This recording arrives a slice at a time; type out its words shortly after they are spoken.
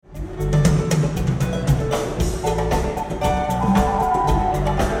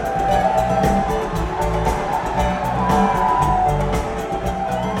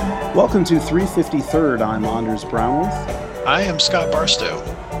Welcome to 353rd. I'm Anders Brownworth. I am Scott Barstow.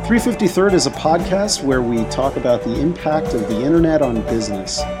 353rd is a podcast where we talk about the impact of the internet on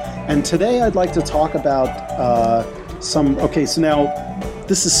business. And today I'd like to talk about so now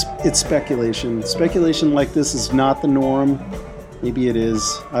it's speculation. Speculation like this is not the norm. Maybe it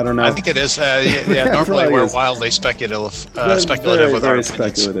is. I don't know. I think it is. Normally we're wildly speculative very, with our opinions.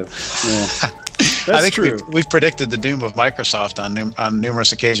 Speculative. Yeah. That's I think true. We've predicted the doom of Microsoft on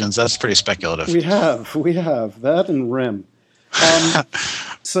numerous occasions. That's pretty speculative. We have that and RIM.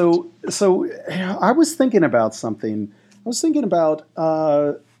 So I was thinking about something. I was thinking about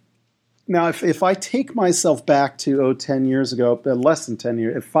now if I take myself back to 10 years ago, less than 10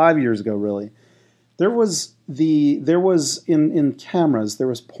 years, 5 years ago, really, there was in cameras there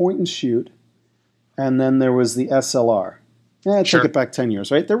was point and shoot, and then there was the SLR. Yeah, take it back 10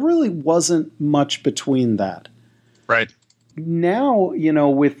 years, right? There really wasn't much between that. Right. Now,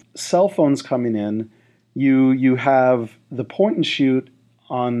 with cell phones coming in, you have the point and shoot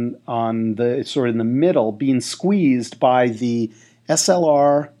on the sort of in the middle being squeezed by the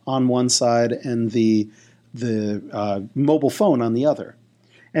SLR on one side and the mobile phone on the other.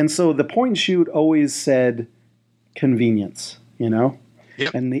 And so the point and shoot always said convenience, Yep.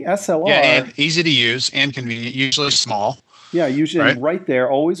 And the SLR... Yeah, and easy to use and convenient, usually small. Yeah, usually right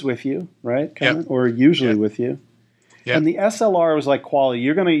there, always with you, right? Or usually with you. Yep. And the SLR was like quality.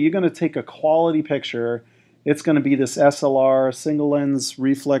 You're gonna take a quality picture. It's gonna be this SLR single lens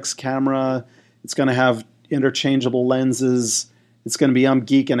reflex camera. It's gonna have interchangeable lenses. It's gonna be I'm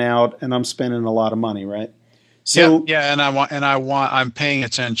geeking out and I'm spending a lot of money, right? So I'm paying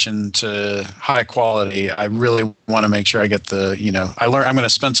attention to high quality. I really want to make sure I get I'm going to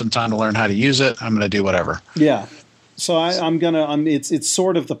spend some time to learn how to use it. I'm going to do whatever. Yeah. So it's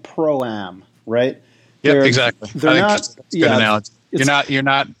sort of the pro-am, right? Yep, exactly. They're not. That's a good analogy.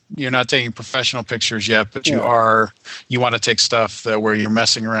 You're not taking professional pictures yet, but you want to take stuff where you're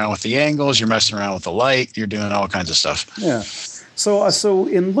messing around with the angles, you're messing around with the light, you're doing all kinds of stuff. Yeah. So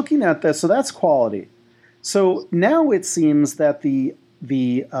in looking at that, so that's quality. So now it seems that the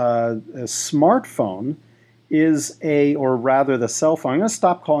smartphone is or rather the cell phone. I'm going to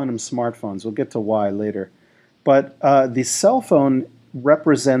stop calling them smartphones. We'll get to why later. But the cell phone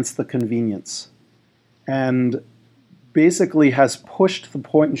represents the convenience and basically has pushed the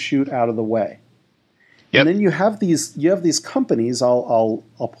point and shoot out of the way. Yep. And then you have these companies. I'll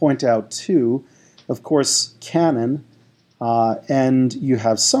point out two, of course, Canon, and you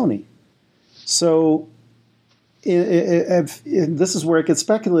have Sony. So if this is where it gets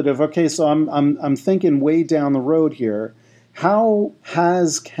speculative. Okay, so I'm thinking way down the road here. How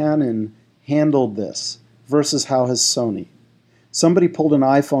has Canon handled this versus how has Sony? Somebody pulled an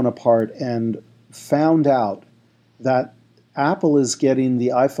iPhone apart and found out that Apple is getting the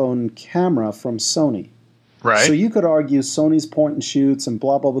iPhone camera from Sony. Right. So you could argue Sony's point and shoots and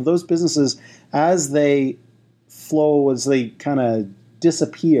blah, blah, blah. Those businesses, as they flow, as they kind of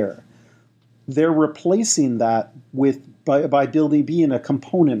disappear, they're replacing that by being a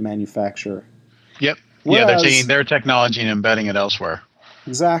component manufacturer. Yep. They're taking their technology and embedding it elsewhere.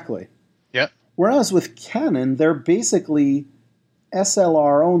 Exactly. Yep. Whereas with Canon, they're basically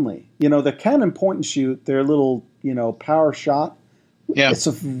SLR only. The Canon point and shoot, their little, power shot,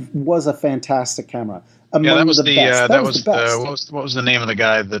 was a fantastic camera. That was the best. What was the name of the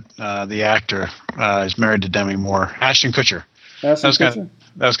guy that the actor is married to Demi Moore? Ashton Kutcher.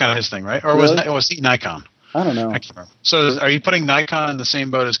 That was kind of his thing, right? Or really? was he Nikon? I don't know. I can't remember. So are you putting Nikon in the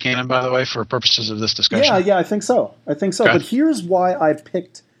same boat as Canon, by the way, for purposes of this discussion? Yeah, I think so. Okay. But here's why I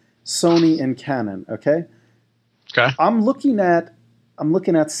picked Sony and Canon, okay? Okay. I'm looking at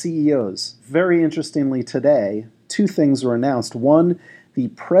CEOs. Very interestingly today, two things were announced. One, the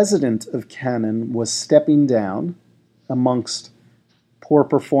president of Canon was stepping down amongst poor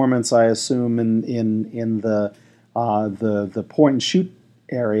performance, I assume, in the point and shoot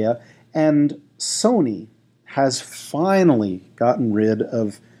area, and Sony has finally gotten rid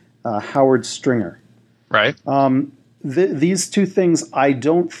of Howard Stringer. Right. These two things I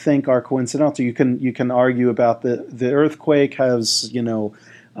don't think are coincidental. You can argue about the earthquake has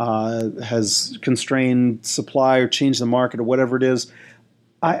constrained supply or changed the market or whatever it is.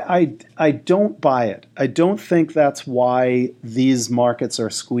 I don't buy it. I don't think that's why these markets are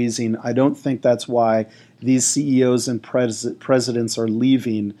squeezing. I don't think that's why these CEOs and presidents are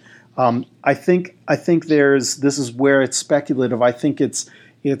leaving. I think this is where it's speculative. I think it's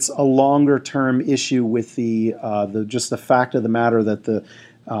a longer term issue with the just the fact of the matter that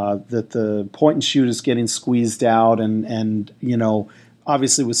the point and shoot is getting squeezed out, and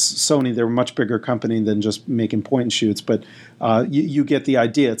obviously with Sony, they're a much bigger company than just making point and shoots, but you get the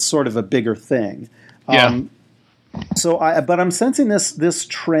idea. It's sort of a bigger thing. Yeah. But I'm sensing this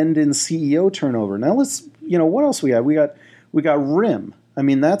trend in CEO turnover. Now what else we got? We got RIM. I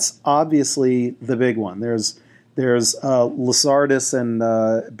mean, that's obviously the big one. There's Lizardis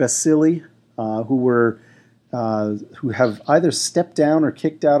and Basili, who have either stepped down or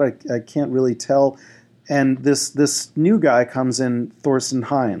kicked out. I can't really tell. And this new guy comes in, Thorsten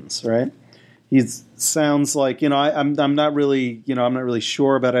Heinz, right? He sounds like, I'm not really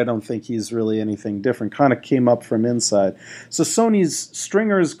sure, but I don't think he's really anything different. Kind of came up from inside. So Sony's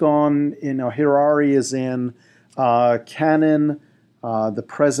Stringer's gone. Hirari is in. Canon, the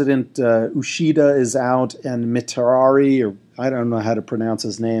president Ushida is out, and Miterari, or I don't know how to pronounce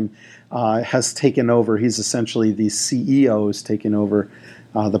his name, has taken over. He's essentially the CEO, has taken over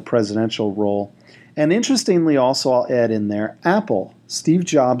the presidential role. And interestingly, also I'll add in there, Apple, Steve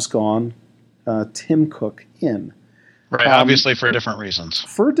Jobs gone, Tim Cook in. Right, obviously for different reasons.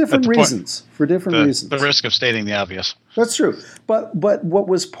 For different reasons. The risk of stating the obvious. That's true. But what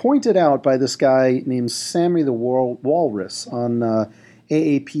was pointed out by this guy named Sammy the Walrus on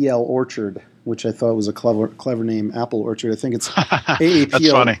AAPL Orchard, which I thought was a clever name, Apple Orchard. I think it's AAPL.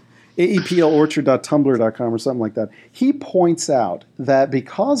 That's funny. AAPLorchard.tumblr.com or something like that. He points out that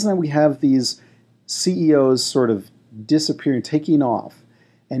because now we have these CEOs sort of disappearing, taking off,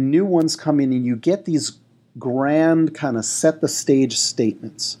 and new ones come in, and you get these grand kind of set the stage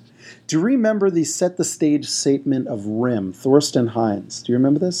statements. Do you remember the set the stage statement of RIM, Thorsten Heinz? Do you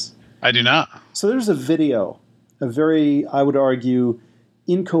remember this? I do not. So there's a video, a very, I would argue,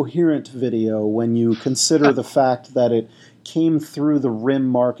 incoherent video when you consider the fact that it came through the RIM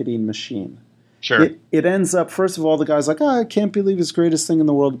marketing machine. Sure. It ends up, first of all, the guy's like, I can't believe it's the greatest thing in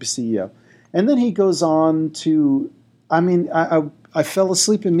the world to be CEO. And then he goes on to, I fell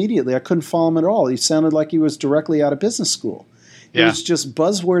asleep immediately. I couldn't follow him at all. He sounded like he was directly out of business school. It was just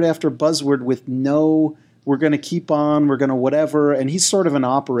buzzword after buzzword with no, we're going to keep on, we're going to whatever. And he's sort of an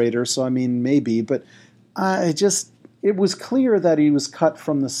operator, so maybe. But it was clear that he was cut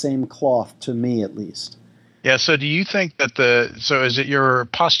from the same cloth, to me at least. Yeah, so do you think that is it your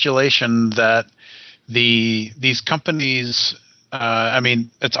postulation that these companies,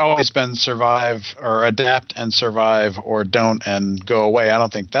 it's always been survive or adapt and survive or don't and go away. I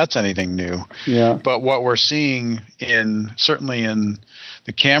don't think that's anything new. Yeah. But what we're seeing certainly in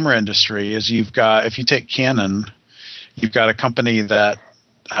the camera industry is if you take Canon, you've got a company that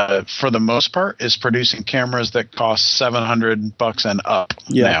for the most part is producing cameras that cost $700 and up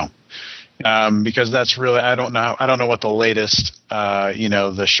now. Because that's really, I don't know what the latest,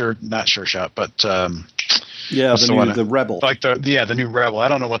 not Sure Shot, but the Rebel, like the new Rebel. I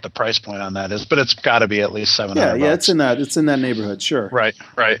don't know what the price point on that is, but it's got to be at least $700. Yeah, it's in that neighborhood, sure. Right,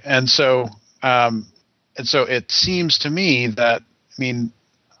 and so it seems to me that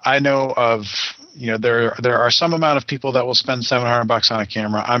I know of there are some amount of people that will spend $700 on a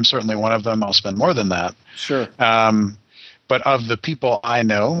camera. I'm certainly one of them. I'll spend more than that. Sure. But of the people I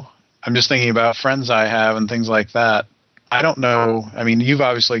know, I'm just thinking about friends I have and things like that. I don't know. You've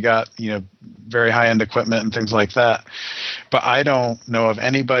obviously got, very high-end equipment and things like that, but I don't know of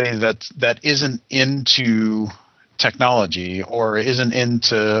anybody that isn't into technology or isn't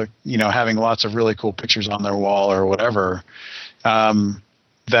into, having lots of really cool pictures on their wall or whatever,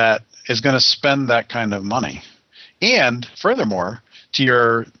 that is going to spend that kind of money. And furthermore,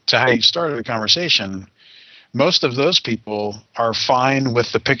 to how you started the conversation, most of those people are fine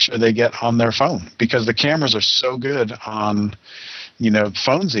with the picture they get on their phone because the cameras are so good on,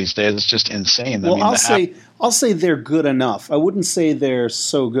 phones these days. It's just insane. Well, I'll say they're good enough. I wouldn't say they're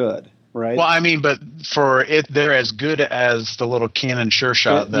so good, right? Well, but for it, they're as good as the little Canon Sure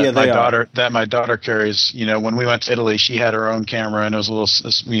Shot that my daughter carries. When we went to Italy, she had her own camera, and it was a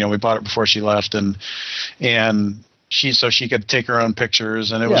little. We bought it before she left, and she could take her own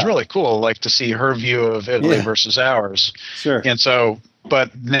pictures, and it was really cool, like to see her view of Italy versus ours. Sure. And so,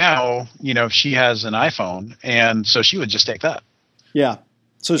 but now, she has an iPhone, and so she would just take that. Yeah.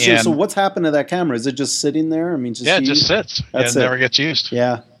 So what's happened to that camera? Is it just sitting there? It just sits. It never gets used.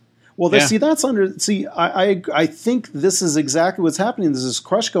 Yeah. Well, I think this is exactly what's happening. There's this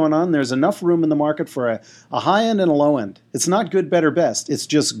crush going on. There's enough room in the market for a high end and a low end. It's not good, better, best. It's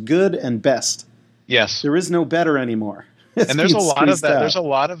just good and best. Yes. There is no better anymore. And there's a lot of that. There's a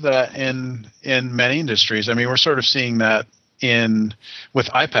lot of that in many industries. We're sort of seeing that in with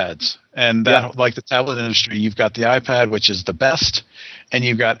iPads. And that, like the tablet industry, you've got the iPad, which is the best, and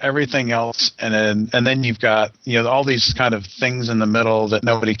you've got everything else, and then you've got all these kind of things in the middle that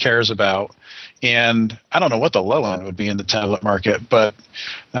nobody cares about. And I don't know what the low end would be in the tablet market, but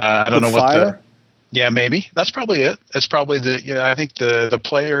I don't know what the yeah, maybe that's probably it. It's probably I think the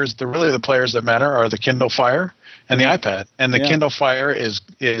players, the players that matter are the Kindle Fire and the iPad, and the Kindle Fire is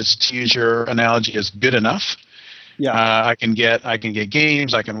to use your analogy is good enough. Yeah, I can get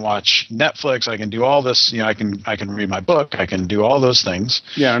games. I can watch Netflix. I can do all this. I can read my book. I can do all those things.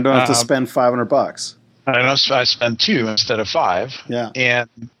 Yeah, I don't have to spend $500. I spend $2 instead of $5. Yeah.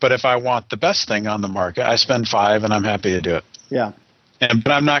 But if I want the best thing on the market, I spend $5, and I'm happy to do it. Yeah.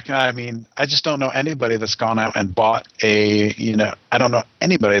 But I'm not gonna. I mean, I just don't know anybody that's gone out and bought I don't know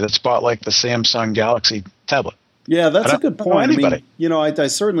anybody that's bought like the Samsung Galaxy tablet. Yeah, that's a good point. I mean, I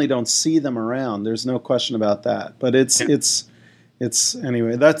certainly don't see them around. There's no question about that. But it's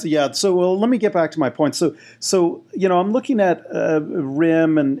anyway. That's So let me get back to my point. So I'm looking at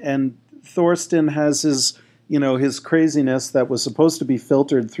RIM and Thorsten has his craziness that was supposed to be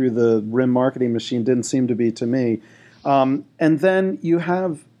filtered through the RIM marketing machine. Didn't seem to be to me. And then you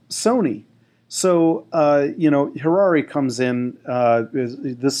have Sony. So, Harari comes in.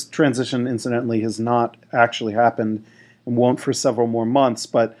 This transition, incidentally, has not actually happened and won't for several more months.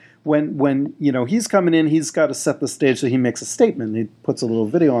 But when he's coming in, he's got to set the stage, so he makes a statement. He puts a little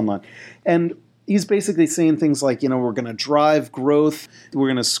video online. And he's basically saying things like, we're going to drive growth. We're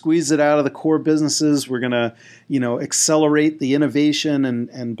going to squeeze it out of the core businesses. We're going to, accelerate the innovation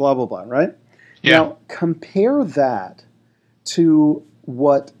and blah, blah, blah, right? Yeah. Now, compare that to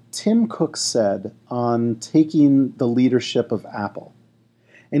what Tim Cook said on taking the leadership of Apple.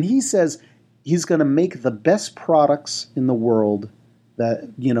 And he says he's going to make the best products in the world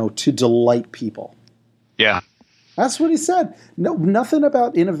that, to delight people. Yeah. That's what he said. No, nothing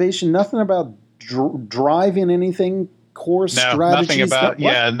about innovation, nothing about driving anything, core strategies. Nothing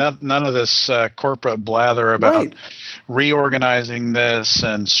about, none of this corporate blather about reorganizing this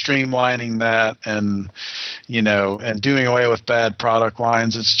and streamlining that and doing away with bad product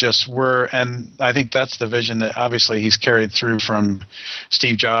lines. It's just and I think that's the vision that obviously he's carried through from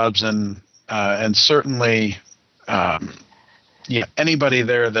Steve Jobs and certainly anybody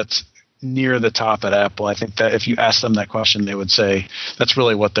there that's near the top at Apple. I think that if you ask them that question, they would say that's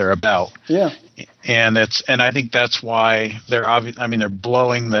really what they're about. Yeah. And I think that's why they're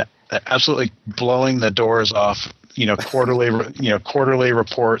absolutely blowing the doors off, quarterly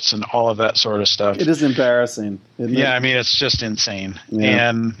reports and all of that sort of stuff. It is embarrassing. Isn't it? I mean, it's just insane.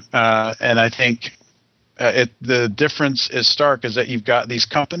 Yeah. And I think the difference is stark is that you've got these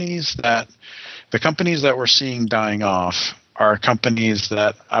companies that we're seeing dying off are companies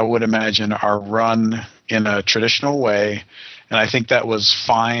that I would imagine are run in a traditional way. And I think that was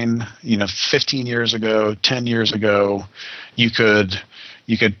fine, 15 years ago, 10 years ago, you could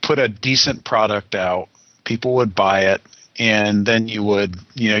put a decent product out, people would buy it, and then you would,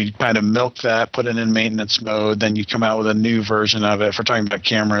 you kind of milk that, put it in maintenance mode, then you come out with a new version of it. If we're talking about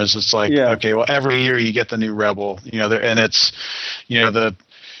cameras, it's like, okay, well, every year you get the new Rebel, and it's,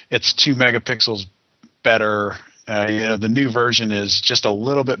 it's 2 megapixels better. The new version is just a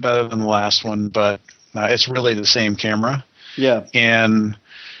little bit better than the last one, but it's really the same camera. Yeah. And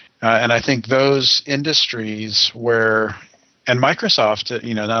I think those industries and Microsoft,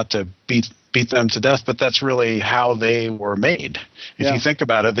 not to beat them to death, but that's really how they were made. If you think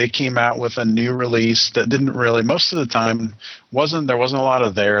about it, they came out with a new release that didn't really, most of the time there wasn't a lot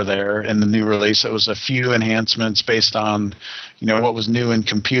of there in the new release. It was a few enhancements based on, what was new in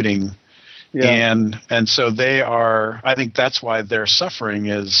computing. Yeah. And so I think that's why they're suffering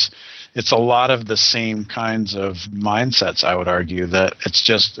it's a lot of the same kinds of mindsets, I would argue, that it's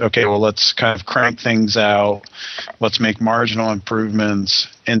just, okay, well, let's kind of crank things out. Let's make marginal improvements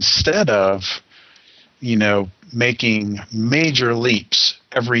instead of, making major leaps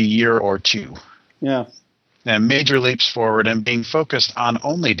every year or two. Yeah. And major leaps forward and being focused on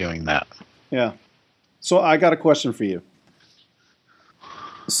only doing that. Yeah. So I got a question for you.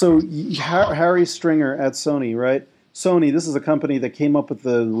 So Harry Stringer at Sony, right? Sony, this is a company that came up with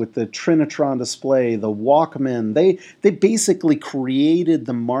the Trinitron display, the Walkman. They basically created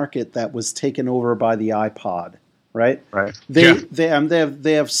the market that was taken over by the iPod, right? Right. They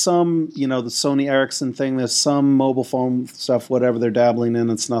have some, the Sony Ericsson thing. There's some mobile phone stuff, whatever they're dabbling in.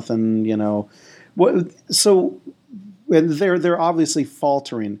 It's nothing, So they're obviously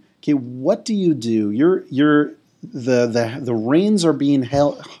faltering. Okay, what do you do? The reins are being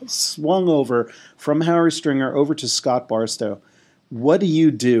swung over from Harry Stringer over to Scott Barstow. What do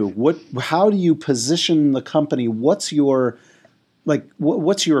you do? How do you position the company? What's your like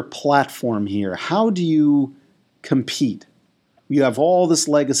what's your platform here? How do you compete? You have all this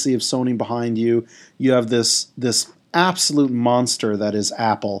legacy of Sony behind you. You have this absolute monster that is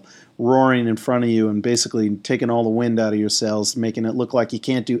Apple roaring in front of you and basically taking all the wind out of your sails, making it look like you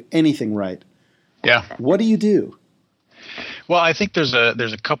can't do anything right. Yeah. What do you do? Well, I think there's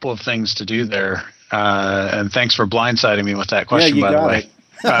a couple of things to do there. And thanks for blindsiding me with that question, by the way.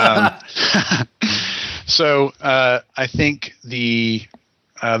 So I think the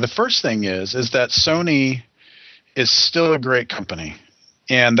first thing is that Sony is still a great company.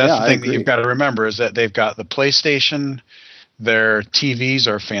 And that's the thing that you've got to remember is that they've got the PlayStation, their TVs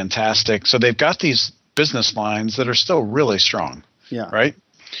are fantastic. So they've got these business lines that are still really strong. Yeah. Right.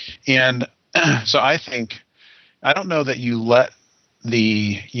 And so I don't know that you let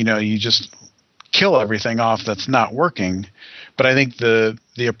you just kill everything off that's not working. But I think the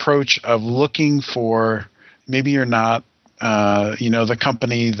approach of looking for, maybe you're not, the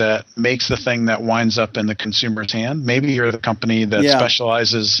company that makes the thing that winds up in the consumer's hand. Maybe you're the company that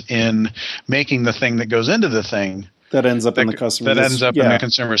specializes in making the thing that goes into the thing that ends up in the customer. That ends up in the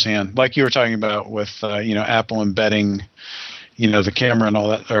consumer's hand, like you were talking about with Apple embedding, the camera and all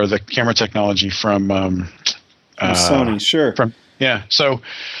that, or the camera technology from Sony. Sure. So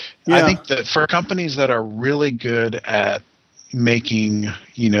I think that for companies that are really good at making,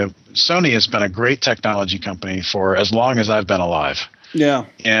 Sony has been a great technology company for as long as I've been alive. Yeah.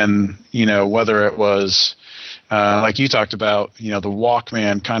 And, whether it was, like you talked about, the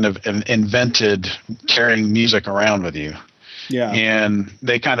Walkman kind of invented carrying music around with you. Yeah. And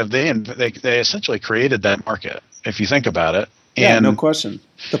they essentially created that market, if you think about it. Yeah, no question.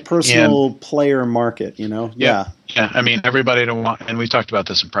 The personal player market, Yeah. I mean, everybody and we talked about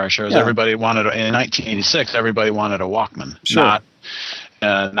this in prior shows. Everybody wanted, in 1986, everybody wanted a Walkman, not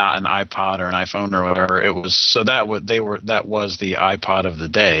an iPod or an iPhone or whatever. It was that was the iPod of the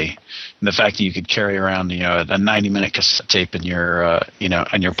day, and the fact that you could carry around, a 90-minute cassette tape in your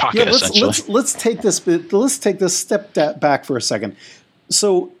in your pocket. Essentially, let's take this step back for a second.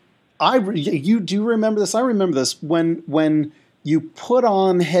 So, you do remember this? I remember this when you put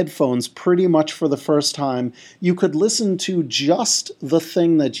on headphones pretty much for the first time, you could listen to just the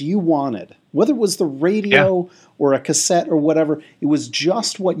thing that you wanted. Whether it was the radio or a cassette or whatever, it was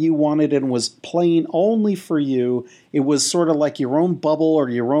just what you wanted and was playing only for you. It was sort of like your own bubble or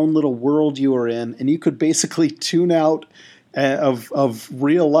your own little world you were in, and you could basically tune out of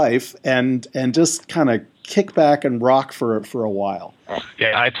real life and just kind of kick back and rock for a while.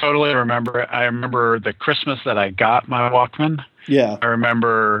 Yeah, I totally remember it. I remember the Christmas that I got my Walkman. Yeah. I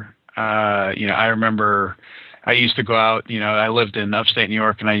remember, I used to go out, I lived in upstate New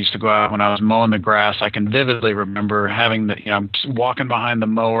York, and I used to go out when I was mowing the grass. I can vividly remember having I'm walking behind the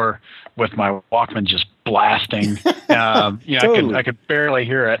mower with my Walkman just blasting. Totally. I could barely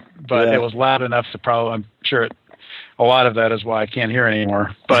hear it, but it was loud enough to I'm sure a lot of that is why I can't hear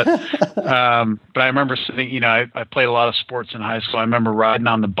anymore. But but I remember sitting, I played a lot of sports in high school. I remember riding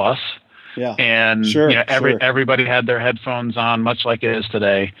on the bus. Yeah. And everybody had their headphones on, much like it is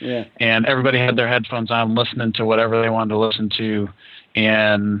today. Yeah. And everybody had their headphones on, listening to whatever they wanted to listen to.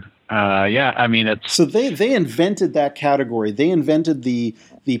 And it's so they invented that category. They invented the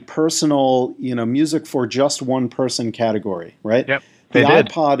personal, music for just one person category, right? Yep. The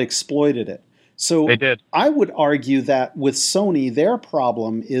iPod exploited it. So they did. I would argue that with Sony, their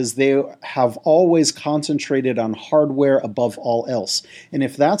problem is they have always concentrated on hardware above all else. And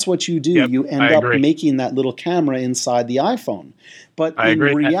if that's what you do, you end up making that little camera inside the iPhone. But in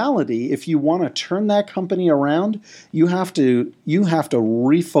reality, if you want to turn that company around, you have to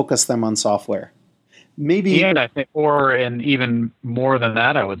refocus them on software. Maybe, and I think, and even more than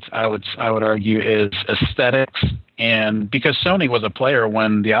that, I would argue is aesthetics. And because Sony was a player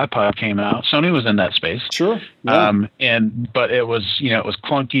when the iPod came out, Sony was in that space. Sure. Yeah. But it was, it was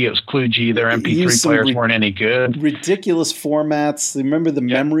clunky, it was kludgy. Their MP3 players weren't any good. Ridiculous formats. Remember the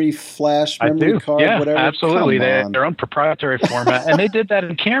memory flash, memory card, whatever? Absolutely. They had their own proprietary format, and they did that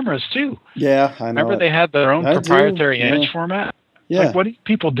in cameras too. Yeah, I know. Remember they had their own proprietary image format? Yeah. Like, what are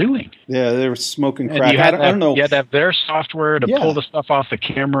people doing? Yeah, they were smoking crack. I don't know. You had to have their software to pull the stuff off the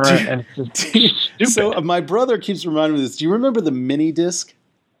camera, and it's just stupid. So my brother keeps reminding me of this. Do you remember the mini disc?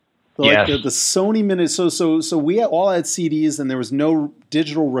 Yes. The Sony mini. So we all had CDs, and there was no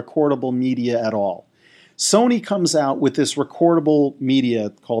digital recordable media at all. Sony comes out with this recordable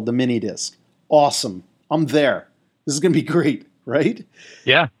media called the mini disc. Awesome. I'm there. This is going to be great, right?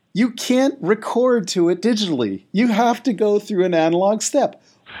 Yeah. You can't record to it digitally. You have to go through an analog step.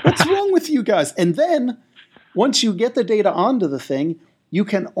 What's wrong with you guys? And then, once you get the data onto the thing, you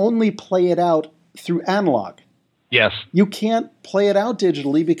can only play it out through analog. Yes. You can't play it out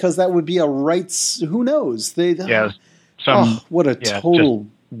digitally because that would be a rights. Who knows? Yes. What a total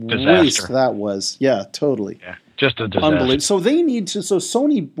waste that was. Yeah, totally. Yeah, just a disaster. Unbelievable. So they need to. So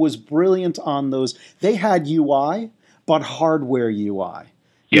Sony was brilliant on those. They had UI, but hardware UI.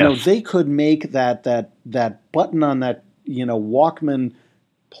 You know, they could make that button on that Walkman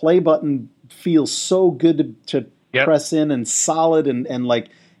play button feel so good to press in and solid and like.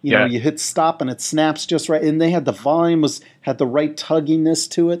 You hit stop and it snaps just right, and they had the volume had the right tugginess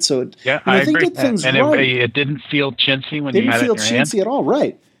to it. So I agree. Did things and right. It didn't feel chintzy when you had it in your hand. Didn't feel chintzy at all,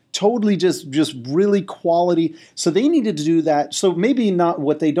 right? Totally, just really quality. So they needed to do that. So maybe not.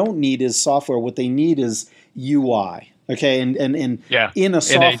 What they don't need is software. What they need is UI. Okay, and in a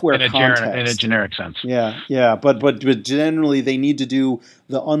software context, in a generic sense. Yeah. But generally, they need to do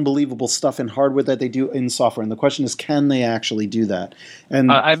the unbelievable stuff in hardware that they do in software. And the question is, can they actually do that?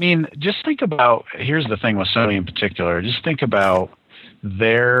 And I mean, just think about. Here's the thing with Sony in particular. Just think about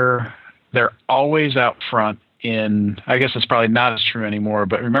they're always out front in. I guess it's probably not as true anymore.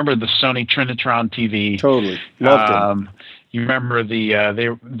 But remember the Sony Trinitron TV? Totally loved it. You remember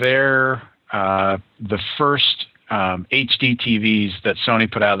they're the first. HD TVs that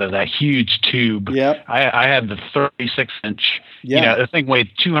Sony put out of that huge tube. Yep. I had the 36-inch. Yeah. The thing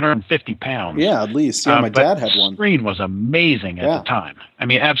weighed 250 pounds. Yeah, at least. Yeah, my dad had one. The screen was amazing at the time. I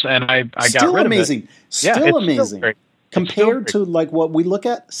mean, absolutely. And I still got rid amazing. of it. Still amazing. Compared to like what we look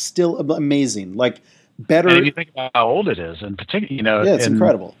at, still amazing. Like better. And if you think about how old it is, in particular, it's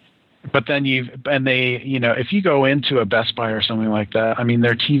incredible. But then if you go into a Best Buy or something like that, I mean,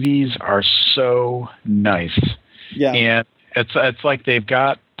 their TVs are so nice. Yeah. And it's like they've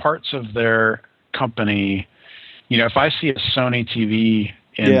got parts of their company. If I see a Sony TV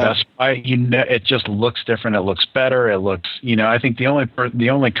in Best Buy, it just looks different. It looks better. It looks, I think the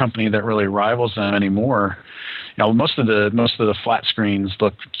only company that really rivals them anymore. Most of the flat screens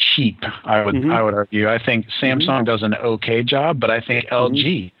look cheap. I would argue. I think Samsung does an okay job, but I think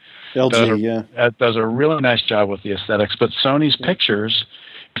LG does a really nice job with the aesthetics. But Sony's pictures.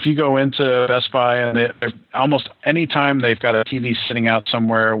 If you go into Best Buy and almost any time they've got a TV sitting out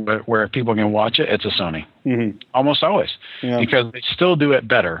somewhere where people can watch it, it's a Sony. Mm-hmm. Almost always, because they still do it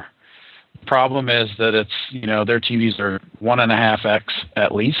better. The problem is that it's their TVs are 1.5x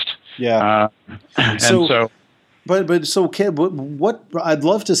at least. Yeah. What I'd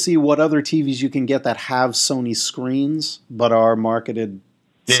love to see what other TVs you can get that have Sony screens but are marketed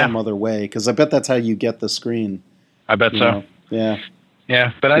some other way, because I bet that's how you get the screen. I bet so. Yeah.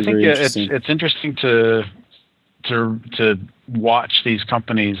 Yeah, but I think it's interesting to watch these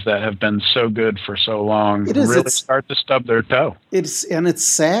companies that have been so good for so long really start to stub their toe. It's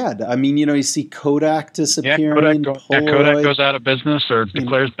sad. I mean, you see Kodak disappearing. Kodak goes out of business or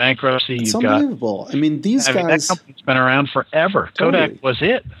declares bankruptcy. It's unbelievable. I mean, these guys. That company's been around forever. Totally. Kodak was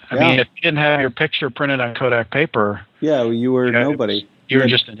it. I mean, if you didn't have your picture printed on Kodak paper, you were nobody. You were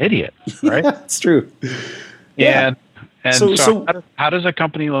just an idiot, right? That's true. Yeah. And so how does a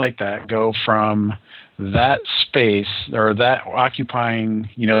company like that go from that space or that occupying,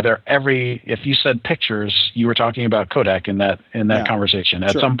 if you said pictures, you were talking about Kodak in that conversation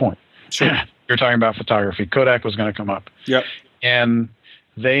at some point. Sure. You're talking about photography. Kodak was going to come up. Yep. And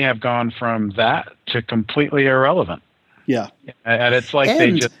they have gone from that to completely irrelevant. Yeah. And it's like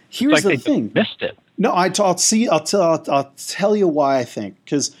here's the thing. Missed it. No, I'll tell you why I think,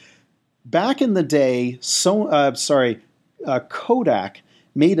 because back in the day, Kodak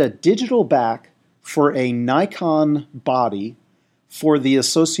made a digital back for a Nikon body for the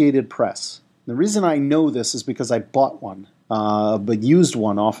Associated Press. The reason I know this is because I bought one, but used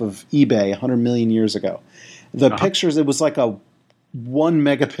one off of eBay 100 million years ago. The pictures, it was like a 1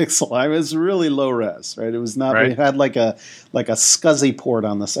 megapixel. I was really low res, right? It was not. Right. It had like a SCSI port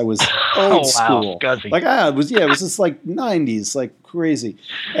on this. I was old school. SCSI. It was just like 90s, like crazy,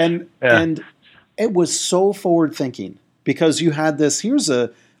 and it was so forward thinking. Because you had this,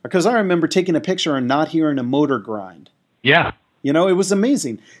 because I remember taking a picture and not hearing a motor grind. Yeah. It was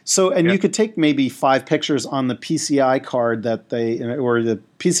amazing. So, and you could take maybe 5 pictures on the PCI card or the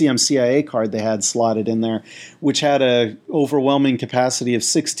PCM CIA card they had slotted in there, which had a overwhelming capacity of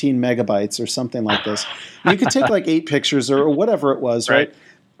 16 megabytes or something like this. You could take like 8 pictures or whatever it was, right?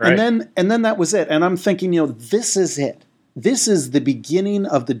 And then that was it. And I'm thinking, this is it. This is the beginning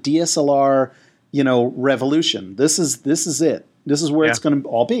of the DSLR revolution. This is it. This is where it's going to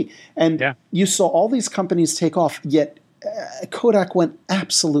all be. And you saw all these companies take off, yet Kodak went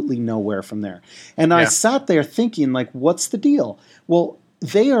absolutely nowhere from there. And I sat there thinking, like, what's the deal? Well,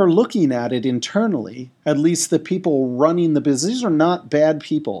 they are looking at it internally, at least the people running the business. These are not bad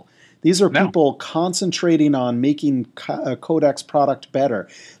people. These are No. people concentrating on making Kodak's product better.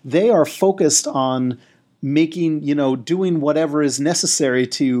 They are focused on making, doing whatever is necessary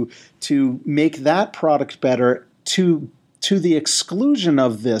to make that product better to the exclusion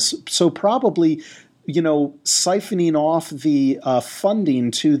of this. So probably, siphoning off the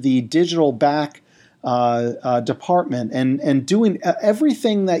funding to the digital back department and doing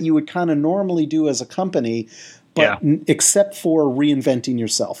everything that you would kind of normally do as a company, but except for reinventing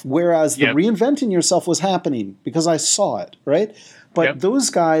yourself. Whereas the reinventing yourself was happening because I saw it, right? But those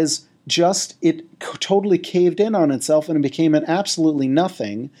guys it totally caved in on itself and it became an absolutely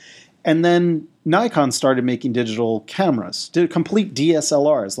nothing. And then Nikon started making digital cameras, did complete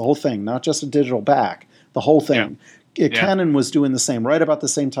DSLRs, the whole thing, not just a digital back, the whole thing. Canon was doing the same right about the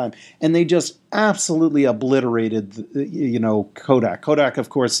same time, and they just absolutely obliterated, Kodak. Kodak, of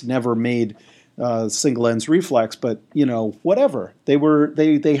course, never made single lens reflex, but whatever.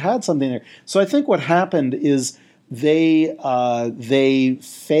 They had something there. So I think what happened is they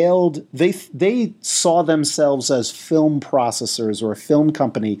failed. They saw themselves as film processors or a film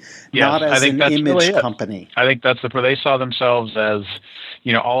company, not as an image company. I think that's they saw themselves as,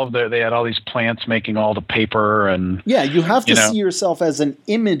 they had all these plants making all the paper and you have to see yourself as an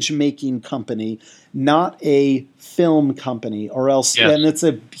image making company, not a film company, or else. And it's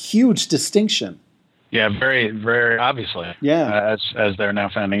a huge distinction. Yeah, very, very obviously. Yeah, as they're now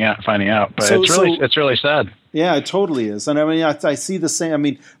finding out. But it's really sad. Yeah, it totally is. And I mean, I see the same. I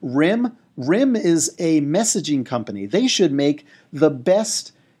mean, RIM is a messaging company. They should make the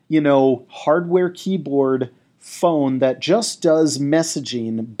best, hardware keyboard phone that just does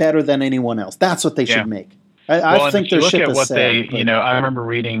messaging better than anyone else. That's what they should make. I think their ship is sad. I remember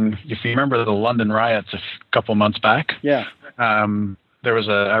reading, if you remember the London riots a couple months back. Yeah. I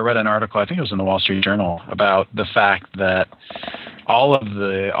read an article, I think it was in the Wall Street Journal, about the fact that all of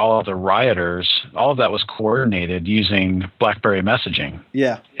the rioters, all of that was coordinated using BlackBerry messaging.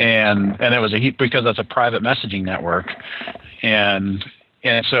 Yeah. And it was because that's a private messaging network. And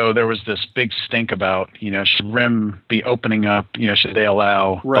so there was this big stink about, should RIM be opening up, should they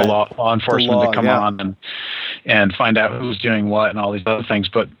allow the law enforcement to come on and find out who's doing what and all these other things.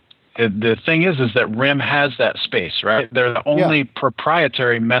 But the thing is that RIM has that space, right? They're the only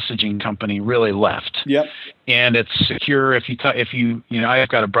proprietary messaging company really left. Yep. And it's secure. If you, I've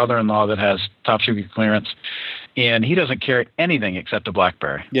got a brother-in-law that has top secret clearance, and he doesn't carry anything except a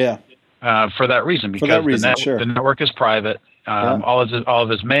BlackBerry. Yeah. For that reason, because the network is private. All of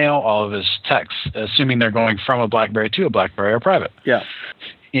his mail, all of his texts, assuming they're going from a BlackBerry to a BlackBerry, are private. Yeah.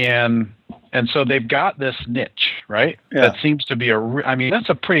 And so they've got this niche, right? Yeah. That seems to be that's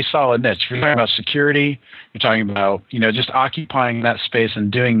a pretty solid niche. If you're talking about security, you're talking about, just occupying that space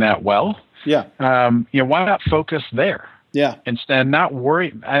and doing that well. Yeah. Why not focus there? Yeah. Instead, not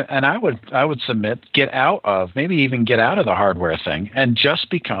worry. And I would submit, get out of the hardware thing and just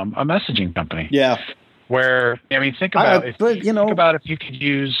become a messaging company. Yeah. Where, think about if you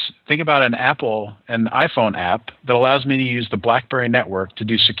could think about an iPhone app that allows me to use the BlackBerry network to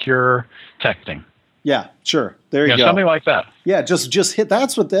do secure texting. Yeah, sure. There you go. Something like that. Yeah, just hit.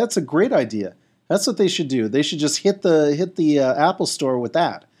 That's a great idea. That's what they should do. They should just hit the Apple Store with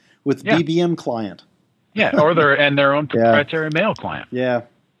that, with BBM client. Yeah, or their own proprietary mail client. Yeah.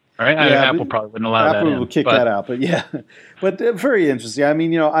 All right. Apple probably wouldn't allow that. Apple will kick that out, but very interesting. I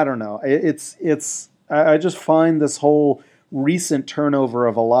mean, I don't know. I just find this whole recent turnover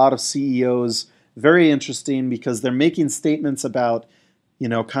of a lot of CEOs very interesting because they're making statements about,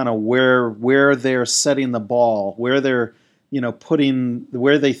 kind of where they're setting the ball, where they're, putting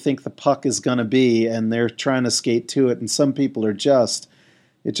where they think the puck is going to be, and they're trying to skate to it. And some people are just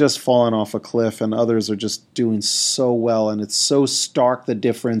falling off a cliff, and others are just doing so well, and it's so stark the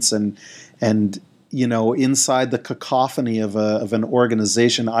difference and inside the cacophony of an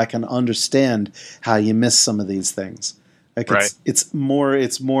organization, I can understand how you miss some of these things. It's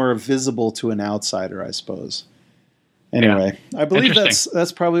more visible to an outsider, I suppose. Anyway, I believe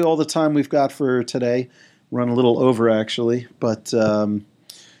that's probably all the time we've got for today. Run a little over, actually, but I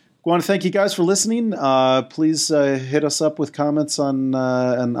want to thank you guys for listening. Please hit us up with comments on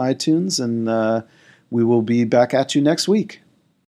iTunes, and we will be back at you next week.